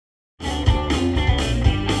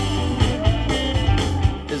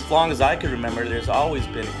long as I can remember, there's always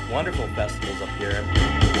been wonderful festivals up here.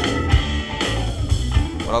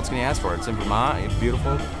 What else can you ask for? It's in Vermont, it's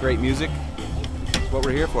beautiful, great music. It's what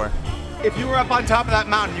we're here for. If you were up on top of that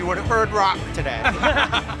mountain, you would have heard rock today.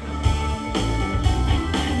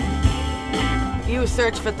 You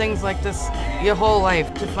search for things like this your whole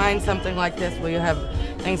life to find something like this where you have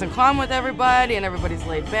things in common with everybody and everybody's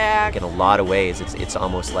laid back. In a lot of ways, it's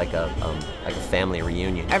almost like a family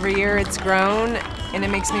reunion. Every year it's grown, and it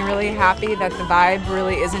makes me really happy that the vibe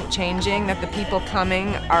really isn't changing, that the people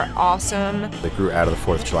coming are awesome. It grew out of the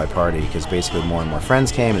 4th of July party because basically more and more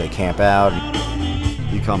friends came and they camp out.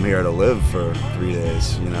 You come here to live for 3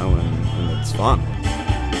 days, you know, and it's fun.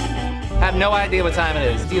 I have no idea what time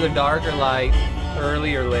it is. It's either dark or light,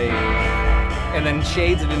 early or late, and then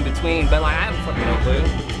shades of in between, but like, I have fucking no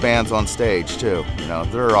clue. Bands on stage too, you know,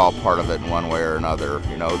 they're all part of it in one way or another,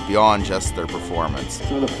 you know, beyond just their performance.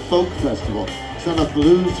 It's not a folk festival, it's not a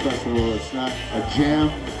blues festival, it's not a jam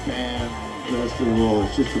band festival,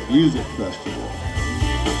 it's just a music festival.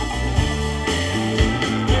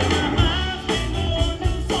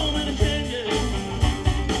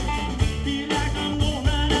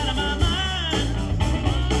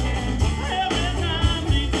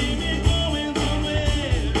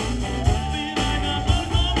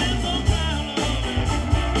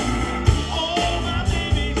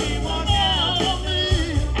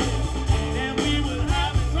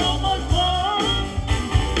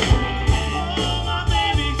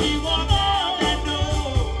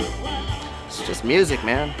 It's music,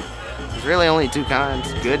 man. There's really only 2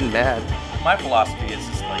 kinds, good and bad. My philosophy is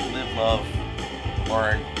just like live, love,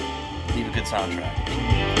 learn, leave a good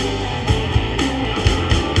soundtrack.